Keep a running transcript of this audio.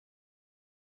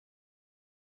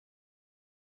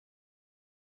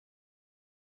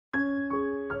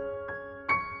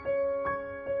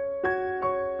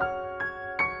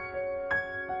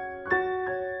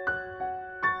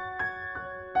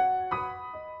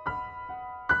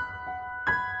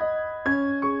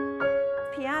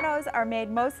pianos are made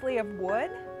mostly of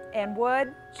wood, and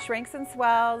wood shrinks and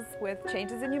swells with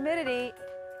changes in humidity.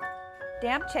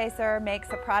 Dampp-Chaser makes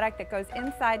a product that goes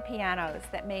inside pianos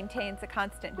that maintains a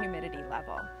constant humidity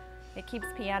level. It keeps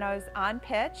pianos on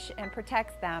pitch and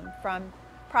protects them from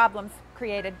problems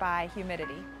created by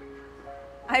humidity.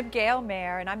 I'm Gail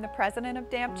Mayer, and I'm the president of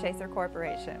Dampp-Chaser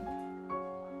Corporation.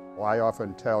 Well, I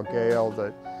often tell Gail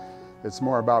that it's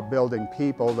more about building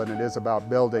people than it is about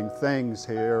building things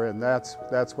here, and that's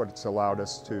what it's allowed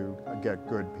us to get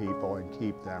good people and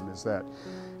keep them, is that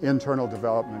internal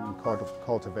development and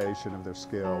cultivation of their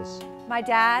skills. My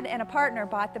dad and a partner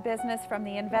bought the business from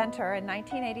the inventor in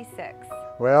 1986.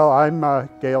 Well, I'm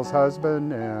Gail's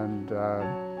husband and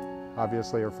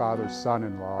obviously her father's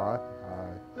son-in-law.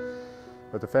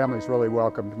 But the family's really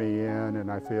welcomed me in,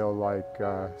 and I feel like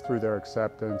through their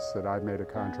acceptance that I've made a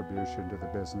contribution to the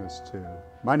business too.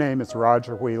 My name is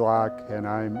Roger Wheelock, and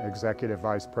I'm Executive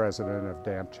Vice President of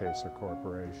Dampp-Chaser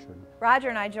Corporation. Roger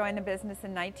and I joined the business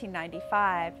in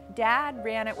 1995. Dad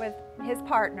ran it with his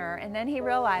partner, and then he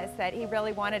realized that he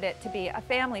really wanted it to be a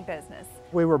family business.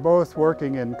 We were both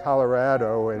working in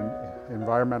Colorado in an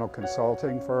environmental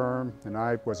consulting firm, and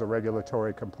I was a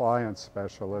regulatory compliance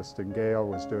specialist, and Gail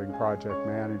was doing project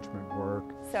management work.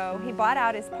 So he bought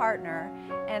out his partner,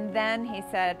 and then he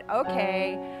said,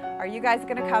 okay, are you guys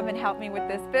going to come and help me with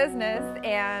this business?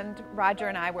 And Roger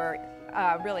and I were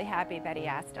really happy that he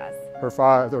asked us. Her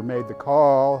father made the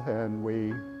call, and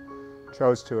we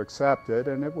chose to accept it,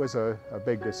 and it was a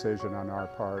big decision on our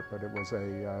part, but it was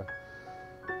a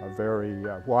very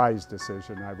wise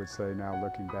decision, I would say, now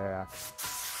looking back.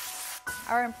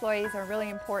 Our employees are really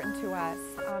important to us.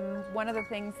 One of the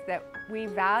things that we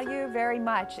value very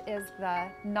much is the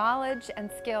knowledge and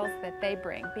skills that they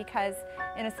bring, because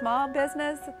in a small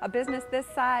business, a business this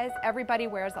size, everybody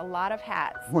wears a lot of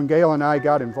hats. When Gail and I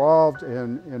got involved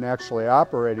in actually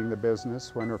operating the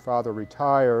business, when her father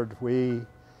retired, we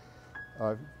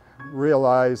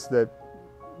realized that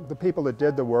the people that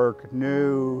did the work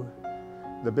knew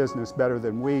the business better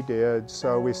than we did,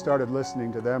 so we started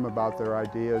listening to them about their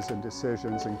ideas and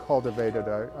decisions and cultivated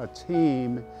a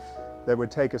team that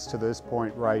would take us to this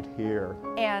point right here.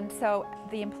 And so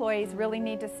the employees really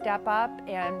need to step up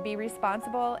and be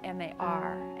responsible, and they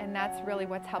are. And that's really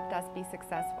what's helped us be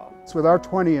successful. So with our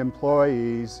 20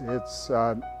 employees, it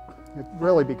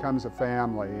really becomes a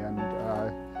family, and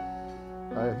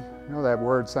I know that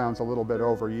word sounds a little bit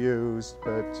overused,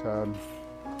 but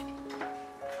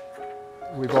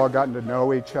we've all gotten to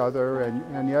know each other,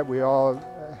 and yet we all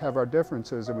have our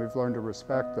differences, and we've learned to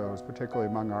respect those, particularly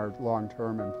among our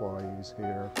long-term employees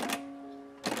here.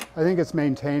 I think it's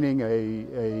maintaining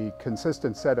a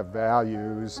consistent set of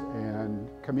values and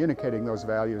communicating those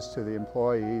values to the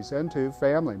employees and to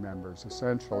family members,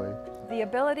 essentially. The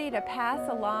ability to pass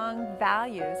along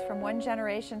values from one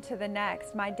generation to the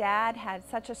next. My dad had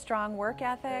such a strong work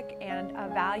ethic and a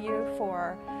value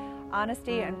for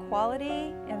honesty and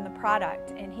quality in the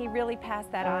product, and he really passed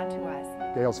that on to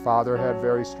us. Gail's father had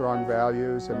very strong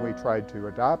values, and we tried to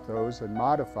adopt those and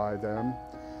modify them,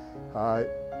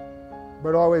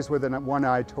 but always with one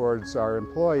eye towards our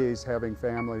employees having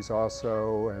families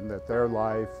also, and that their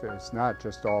life is not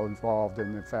just all involved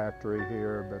in the factory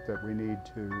here, but that we need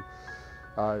to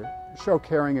show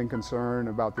caring and concern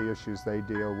about the issues they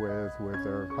deal with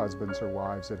their husbands or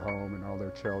wives at home and all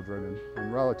their children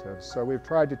and relatives. So we've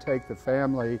tried to take the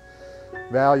family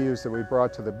values that we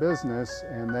brought to the business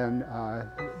and then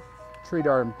treat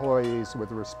our employees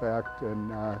with respect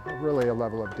and really a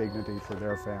level of dignity for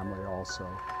their family also.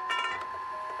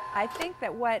 I think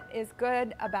that what is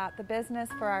good about the business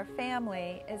for our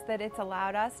family is that it's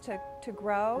allowed us to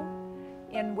grow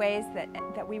in ways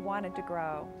that we wanted to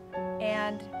grow.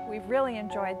 And we've really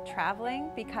enjoyed traveling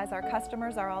because our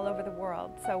customers are all over the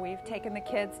world. So we've taken the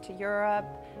kids to Europe.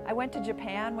 I went to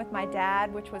Japan with my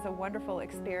dad, which was a wonderful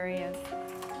experience.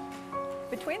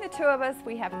 Between the two of us,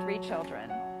 we have 3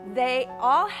 children. They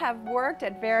all have worked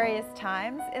at various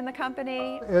times in the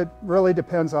company. It really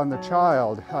depends on the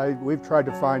child. We've tried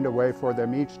to find a way for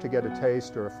them each to get a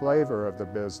taste or a flavor of the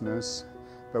business,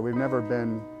 but we've never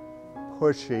been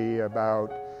pushy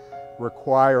about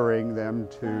requiring them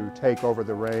to take over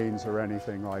the reins or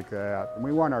anything like that. And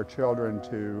we want our children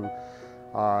to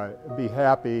be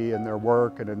happy in their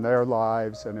work and in their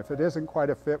lives, and if it isn't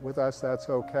quite a fit with us, that's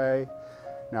okay.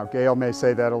 Now, Gail may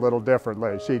say that a little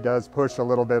differently. She does push a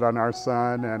little bit on our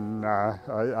son, and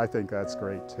I think that's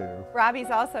great too. Robbie's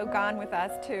also gone with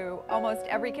us to almost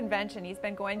every convention. He's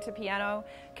been going to piano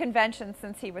conventions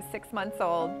since he was 6 months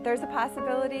old. There's a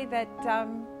possibility that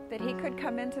that he could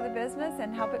come into the business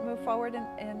and help it move forward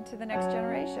into the next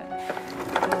generation.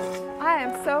 I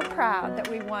am so proud that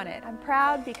we won it. I'm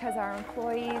proud because our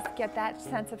employees get that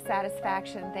sense of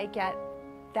satisfaction. They get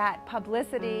that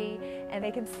publicity and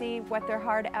they can see what their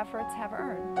hard efforts have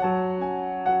earned.